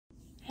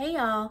Hey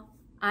y'all,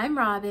 I'm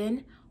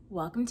Robin.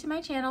 Welcome to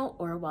my channel,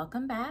 or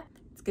welcome back.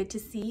 It's good to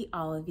see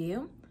all of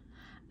you.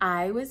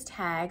 I was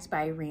tagged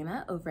by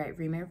Rima over at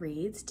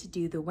RimaReads to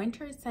do the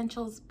Winter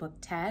Essentials book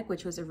tag,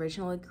 which was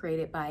originally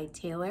created by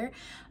Taylor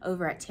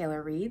over at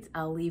Taylor Reads.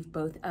 I'll leave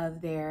both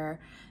of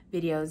their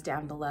videos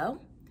down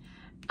below.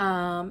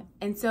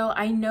 And so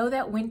I know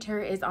that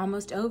winter is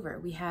almost over.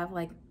 We have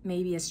like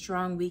maybe a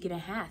strong week and a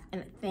half,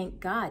 and thank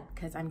God,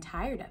 because I'm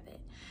tired of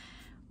it.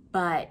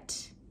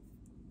 But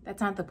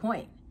that's not the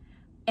point.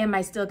 Am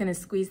I still gonna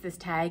squeeze this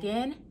tag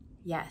in?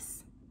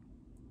 Yes.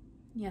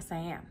 Yes, I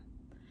am.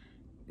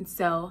 And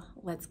so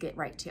let's get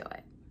right to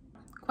it.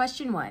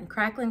 Question 1,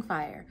 Crackling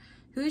Fire.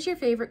 Who's your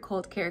favorite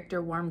cold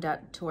character warmed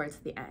up towards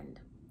the end?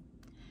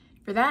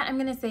 For that, I'm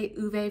gonna say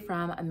Uwe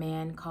from A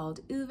Man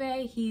Called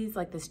Uwe. He's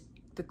like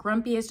the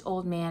grumpiest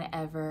old man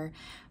ever,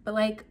 but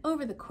like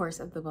over the course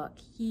of the book,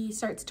 he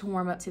starts to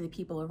warm up to the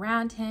people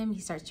around him.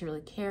 He starts to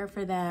really care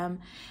for them,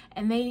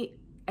 and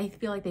I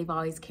feel like they've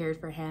always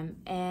cared for him,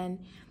 and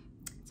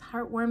it's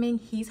heartwarming.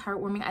 He's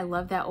heartwarming. I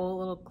love that old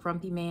little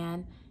grumpy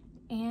man.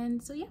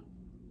 And so yeah.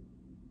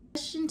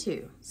 Question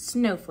 2,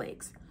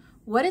 Snowflakes.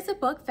 What is a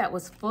book that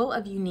was full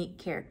of unique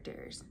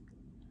characters?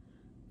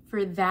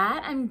 For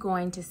that, I'm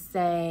going to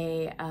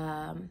say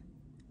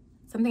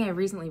something I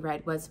recently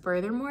read was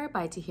Furthermore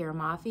by Tahira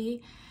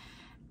Mafi.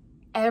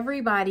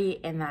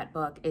 Everybody in that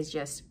book is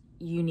just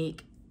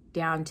unique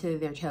down to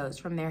their toes,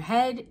 from their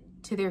head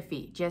to their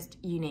feet, just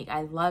unique.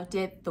 I loved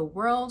it. The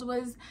world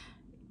was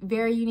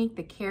very unique.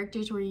 The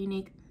characters were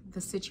unique.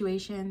 The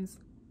situations,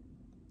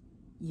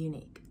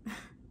 unique.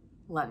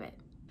 Love it.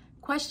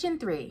 Question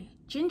 3,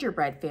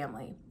 Gingerbread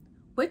Family.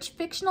 Which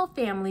fictional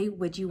family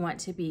would you want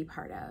to be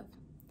part of?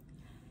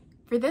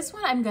 For this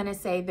one, I'm gonna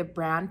say the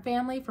Brown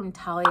family from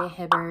Talia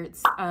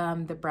Hibbert's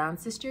The Brown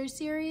Sisters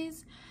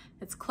series.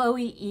 It's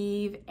Chloe,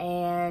 Eve,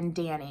 and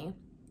Danny.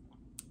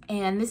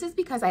 And this is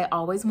because I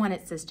always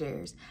wanted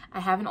sisters. I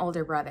have an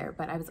older brother,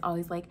 but I was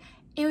always like,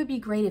 it would be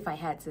great if I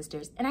had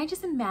sisters. And I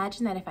just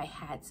imagine that if I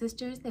had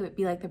sisters, they would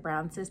be like the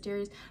Brown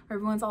sisters, where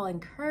everyone's all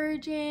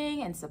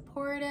encouraging and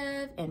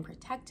supportive and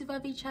protective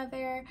of each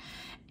other.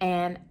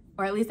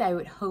 Or at least I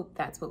would hope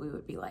that's what we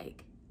would be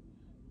like.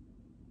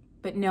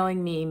 But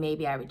knowing me,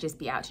 maybe I would just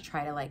be out to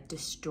try to like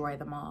destroy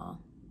them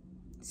all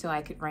so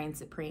I could reign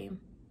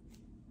supreme.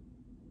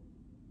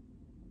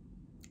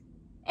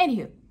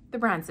 Anywho, the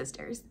Brown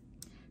sisters.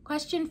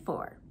 Question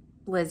 4,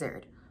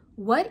 Blizzard.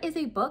 What is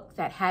a book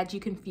that had you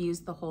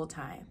confused the whole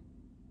time?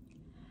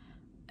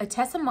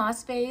 Tessa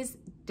Mossfay's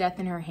Death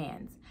in Her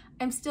Hands.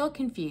 I'm still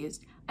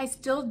confused. I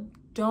still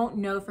don't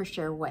know for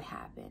sure what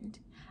happened.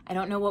 I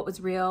don't know what was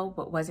real,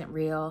 what wasn't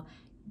real.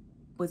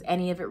 Was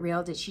any of it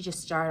real? Did she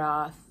just start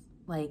off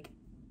like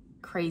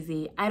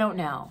crazy? I don't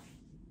know.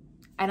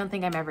 I don't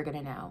think I'm ever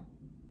gonna know.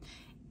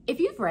 If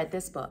you've read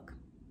this book,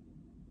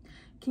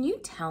 can you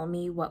tell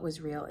me what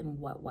was real and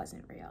what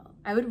wasn't real?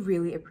 I would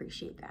really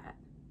appreciate that.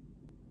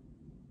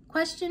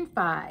 Question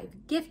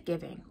 5, Gift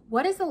Giving.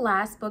 What is the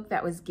last book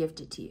that was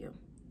gifted to you?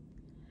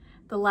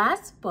 The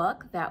last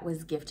book that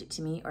was gifted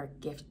to me, or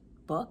gift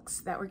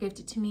books that were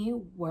gifted to me,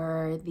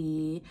 were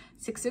the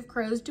Six of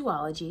Crows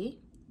duology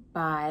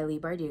by Leigh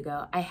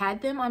Bardugo. I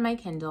had them on my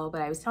Kindle,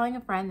 but I was telling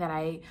a friend that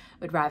I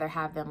would rather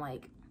have them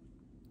like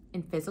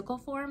in physical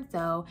form,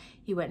 so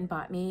he went and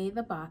bought me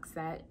the box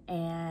set,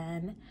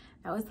 and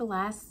that was the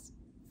last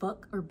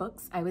book or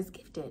books I was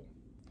gifted.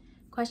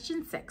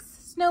 Question 6,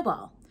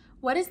 Snowball.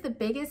 What is the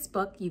biggest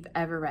book you've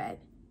ever read?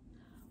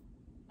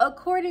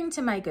 According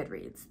to my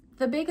Goodreads,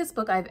 the biggest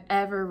book I've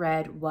ever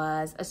read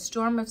was A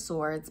Storm of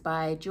Swords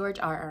by George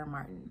R.R.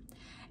 Martin,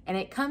 and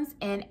it comes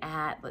in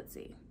at, let's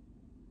see,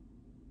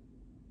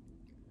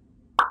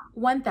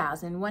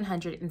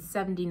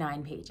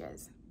 1,179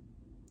 pages.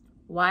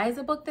 Why is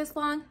a book this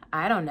long?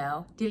 I don't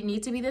know. Did it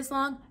need to be this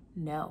long?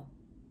 No.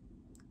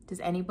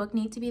 Does any book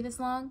need to be this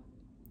long?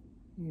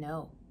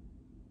 No.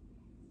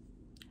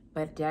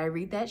 But did I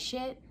read that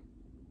shit?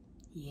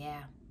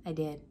 Yeah, I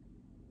did.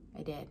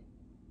 I did.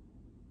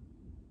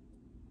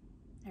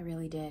 I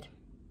really did.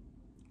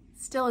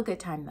 Still a good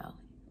time though.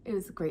 It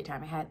was a great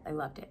time. I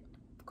loved it.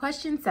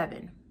 Question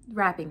 7,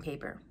 Wrapping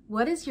Paper.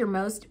 What is your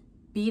most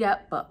beat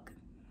up book?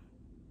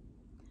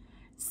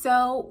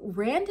 So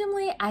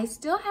randomly, I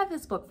still have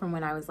this book from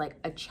when I was like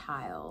a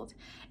child,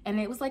 and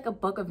it was like a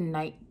book of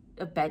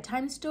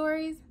bedtime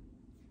stories.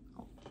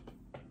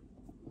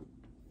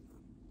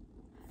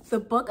 The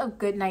Book of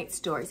Goodnight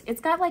Stories.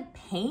 It's got like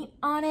paint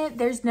on it.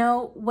 There's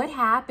no, what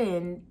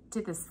happened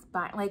to the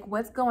spine? Like,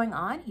 what's going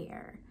on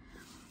here?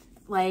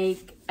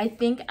 Like, I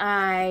think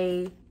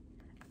the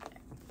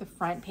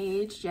front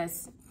page,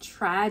 just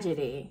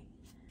tragedy.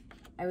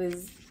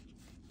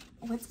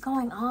 What's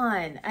going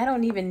on? I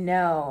don't even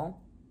know.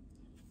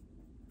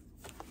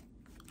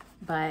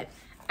 But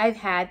I've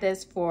had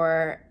this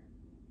for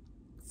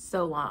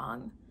so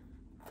long.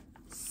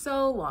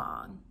 So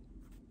long.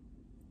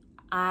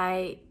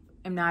 I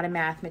am not a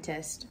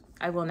mathematist.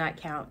 I will not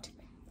count.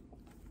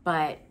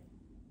 But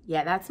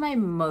yeah, that's my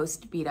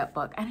most beat up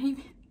book.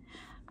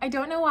 I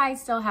don't know why I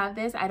still have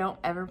this. I don't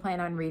ever plan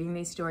on reading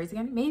these stories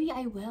again. Maybe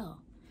I will.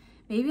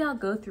 Maybe I'll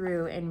go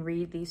through and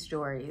read these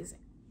stories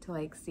to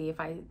like see if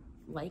I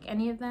like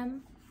any of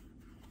them.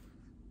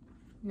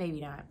 Maybe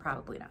not,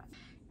 probably not.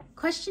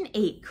 Question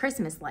 8,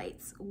 Christmas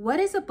lights. What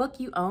is a book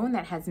you own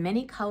that has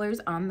many colors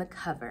on the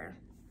cover?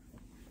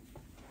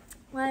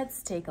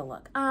 Let's take a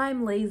look.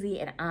 I'm lazy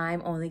and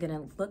I'm only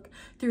gonna look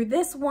through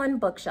this one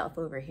bookshelf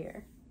over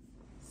here.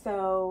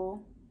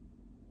 So,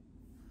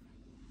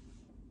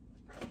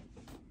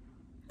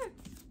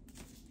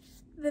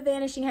 The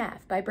Vanishing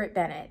Half by Britt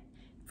Bennett.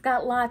 It's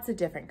got lots of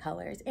different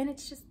colors and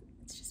it's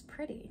just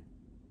pretty.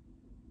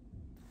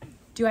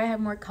 Do I have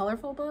more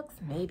colorful books?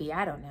 Maybe,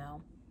 I don't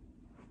know.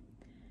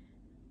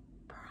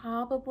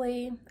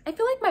 Probably. I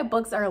feel like my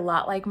books are a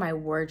lot like my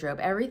wardrobe.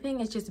 Everything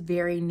is just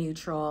very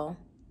neutral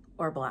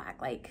or black.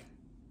 Like,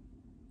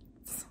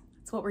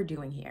 that's what we're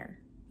doing here.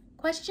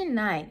 Question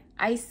 9,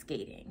 ice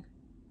skating.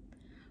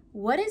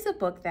 What is a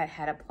book that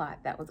had a plot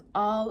that was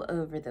all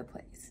over the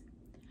place?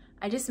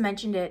 I just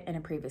mentioned it in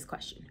a previous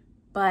question,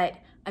 but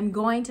I'm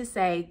going to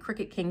say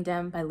Crooked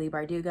Kingdom by Leigh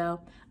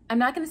Bardugo. I'm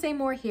not going to say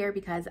more here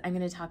because I'm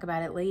going to talk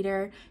about it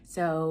later,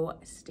 so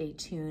stay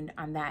tuned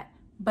on that.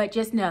 But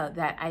just know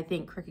that I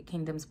think Crooked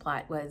Kingdom's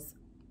plot was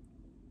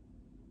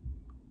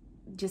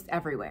just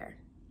everywhere,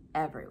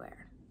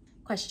 everywhere.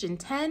 Question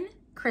 10,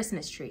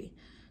 Christmas tree.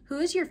 Who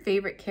is your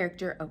favorite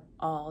character of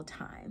all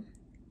time?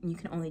 You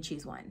can only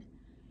choose one.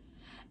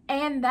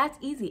 And that's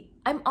easy.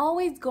 I'm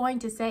always going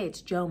to say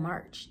it's Jo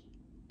March,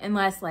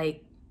 unless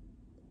like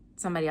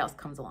somebody else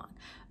comes along.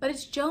 But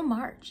it's Jo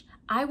March.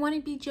 I want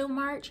to be Jo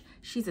March.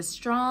 She's a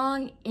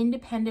strong,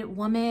 independent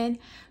woman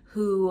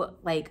who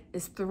like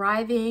is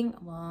thriving.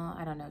 Well,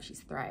 I don't know if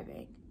she's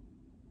thriving,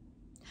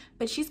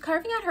 but she's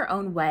carving out her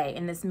own way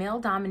in this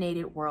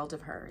male-dominated world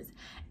of hers.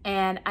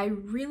 And I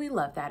really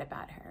love that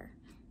about her.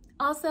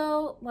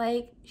 Also,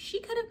 like,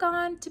 she could have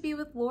gone to be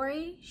with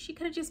Lori. She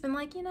could have just been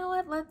like, you know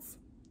what,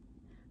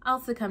 I'll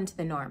succumb to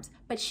the norms.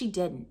 But she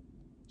didn't.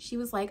 She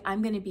was like,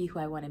 I'm gonna be who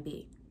I wanna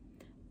be.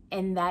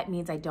 And that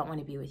means I don't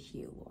wanna be with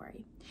you,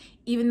 Lori.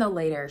 Even though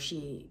later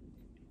she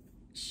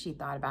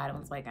thought about it and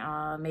was like,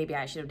 oh, maybe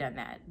I should have done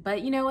that.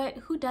 But you know what?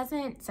 Who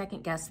doesn't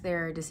second guess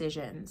their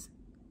decisions?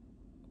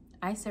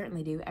 I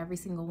certainly do, every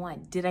single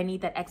one. Did I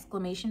need that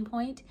exclamation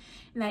point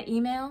in that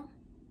email?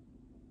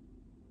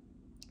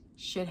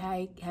 Should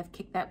I have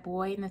kicked that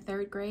boy in the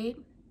 3rd grade?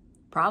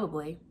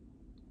 Probably.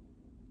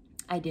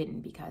 I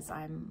didn't because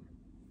I'm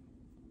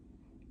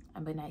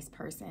a nice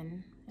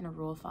person and a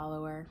rule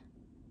follower.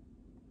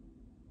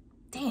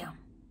 Damn.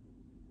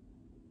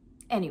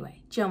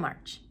 Anyway, Jo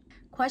March.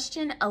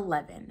 Question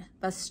 11,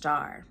 The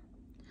Star.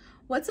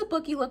 What's a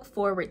book you look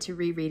forward to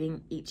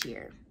rereading each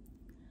year?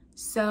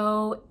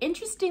 So,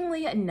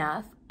 interestingly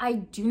enough, I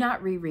do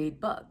not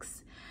reread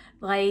books.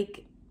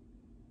 Like,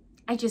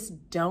 I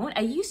just don't.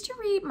 I used to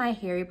read my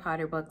Harry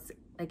Potter books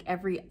like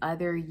every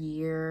other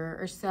year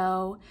or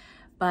so,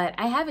 but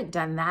I haven't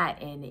done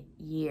that in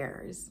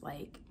years.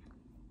 Like,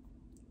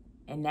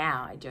 and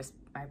now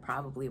I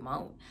probably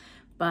won't.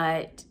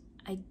 But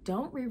I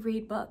don't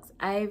reread books.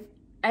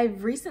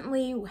 I've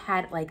recently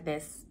had like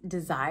this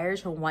desire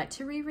to want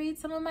to reread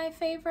some of my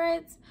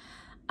favorites.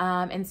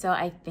 And so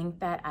I think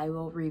that I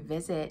will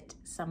revisit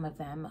some of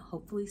them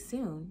hopefully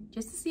soon,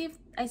 just to see if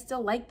I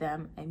still like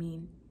them. I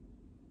mean,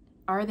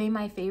 are they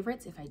my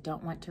favorites if I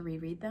don't want to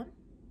reread them?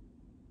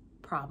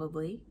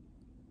 Probably,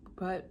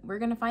 but we're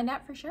gonna find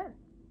out for sure.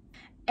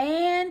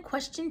 And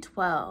question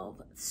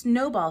 12,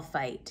 Snowball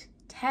fight.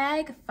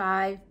 Tag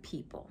 5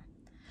 people.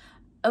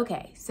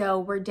 Okay, so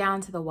we're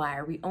down to the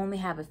wire. We only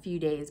have a few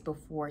days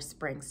before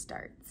spring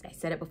starts. I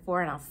said it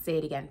before and I'll say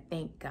it again,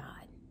 thank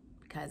God,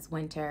 because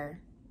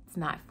winter, it's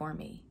not for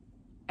me.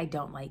 I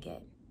don't like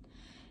it.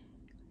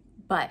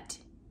 But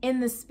in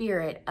the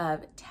spirit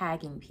of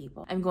tagging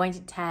people, I'm going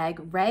to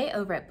tag Ray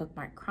over at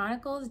Bookmark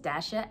Chronicles,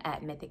 Dasha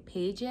at Mythic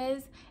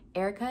Pages,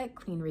 Erica at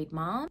Clean Read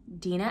Mom,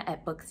 Dina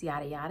at Books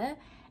Yada Yada,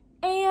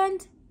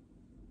 and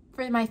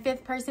for my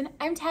 5th person,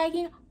 I'm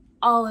tagging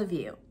all of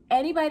you.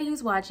 Anybody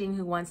who's watching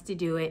who wants to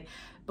do it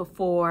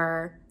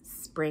before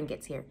spring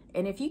gets here.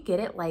 And if you get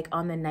it like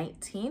on the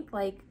 19th,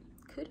 like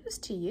kudos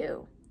to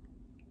you.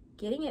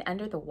 Getting it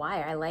under the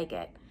wire, I like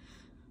it.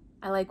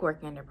 I like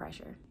working under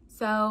pressure.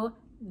 So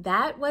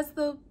that was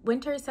the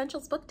Winter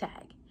Essentials book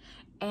tag.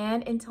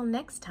 And until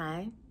next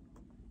time,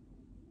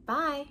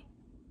 bye.